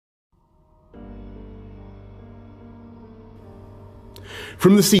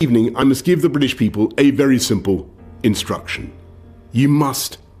From this evening, I must give the British people a very simple instruction. You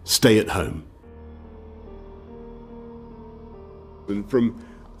must stay at home. And from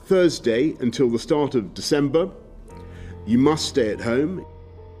Thursday until the start of December, you must stay at home.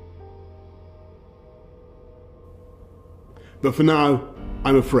 But for now,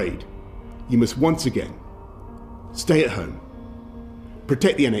 I'm afraid you must once again stay at home,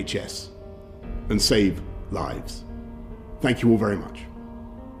 protect the NHS, and save lives. Thank you all very much.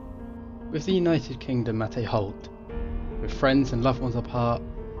 With the United Kingdom at a halt, with friends and loved ones apart,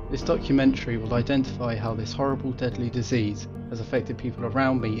 this documentary will identify how this horrible deadly disease has affected people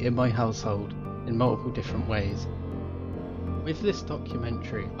around me in my household in multiple different ways. With this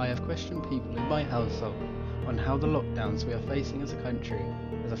documentary, I have questioned people in my household on how the lockdowns we are facing as a country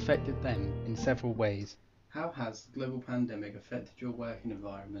has affected them in several ways. How has the global pandemic affected your working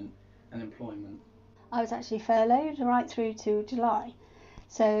environment and employment? I was actually furloughed right through to July,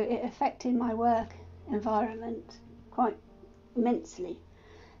 so it affected my work environment quite immensely,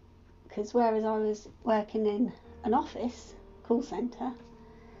 because whereas I was working in an office, call centre,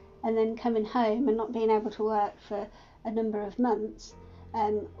 and then coming home and not being able to work for a number of months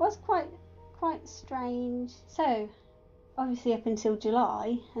was quite strange. So obviously up until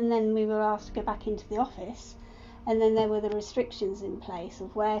July, and then we were asked to go back into the office, and then there were the restrictions in place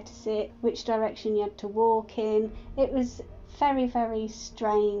of where to sit, which direction you had to walk in. It was very, very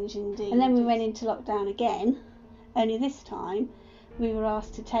strange indeed. And then we went into lockdown again, only this time we were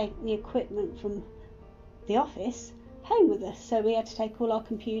asked to take the equipment from the office home with us. So we had to take all our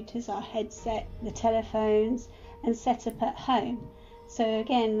computers, our headset, the telephones, and set up at home. So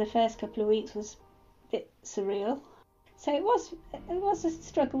again, the first couple of weeks was a bit surreal. So it was a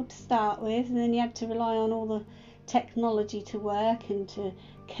struggle to start with, and then you had to rely on all the technology to work and to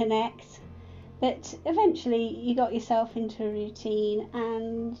connect. But eventually you got yourself into a routine,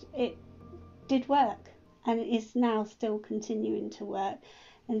 and it did work, and it is now still continuing to work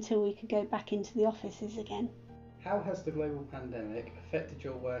until we could go back into the offices again. How has the global pandemic affected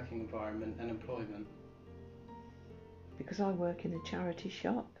your working environment and employment? Because I work in a charity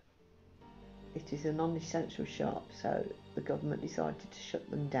shop. It is a non-essential shop, so the government decided to shut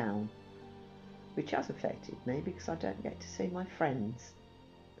them down, which has affected me because I don't get to see my friends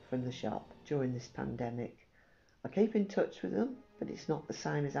from the shop during this pandemic. I keep in touch with them, but it's not the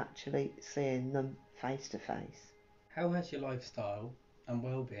same as actually seeing them face to face. How has your lifestyle and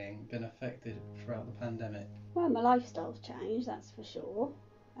well-being been affected throughout the pandemic? Well, my lifestyle's changed, that's for sure.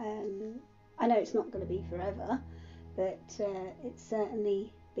 I know it's not going to be forever, but it's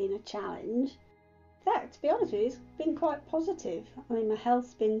certainly been a challenge. That, to be honest with you, it's been quite positive. I mean, my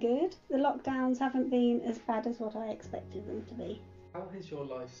health's been good. The lockdowns haven't been as bad as what I expected them to be. How has your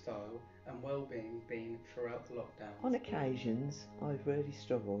lifestyle and well-being been throughout the lockdown? On occasions, I've really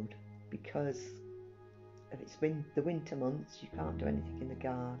struggled because it's been the winter months, you can't do anything in the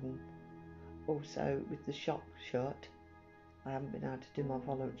garden. Also, with the shop shut, I haven't been able to do my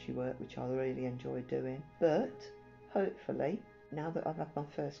voluntary work, which I really enjoy doing. But hopefully, now that I've had my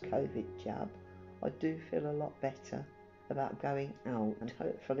first COVID jab, I do feel a lot better about going out, and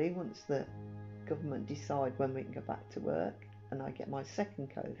hopefully once the government decide when we can go back to work and I get my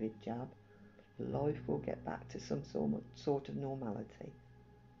second COVID jab, life will get back to some sort of normality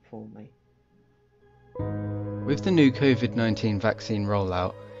for me. With the new COVID-19 vaccine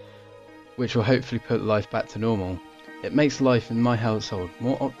rollout, which will hopefully put life back to normal, it makes life in my household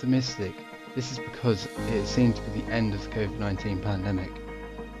more optimistic. This is because it seems to be the end of the COVID-19 pandemic.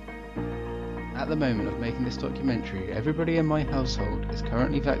 At the moment of making this documentary, everybody in my household is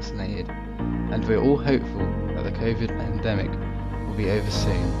currently vaccinated, and we're all hopeful that the COVID pandemic will be over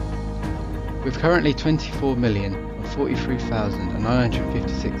soon. With currently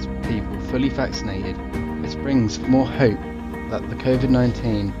 24,043,956 people fully vaccinated, this brings more hope that the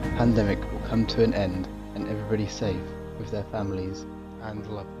COVID-19 pandemic will come to an end and everybody safe with their families and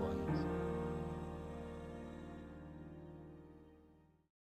loved ones.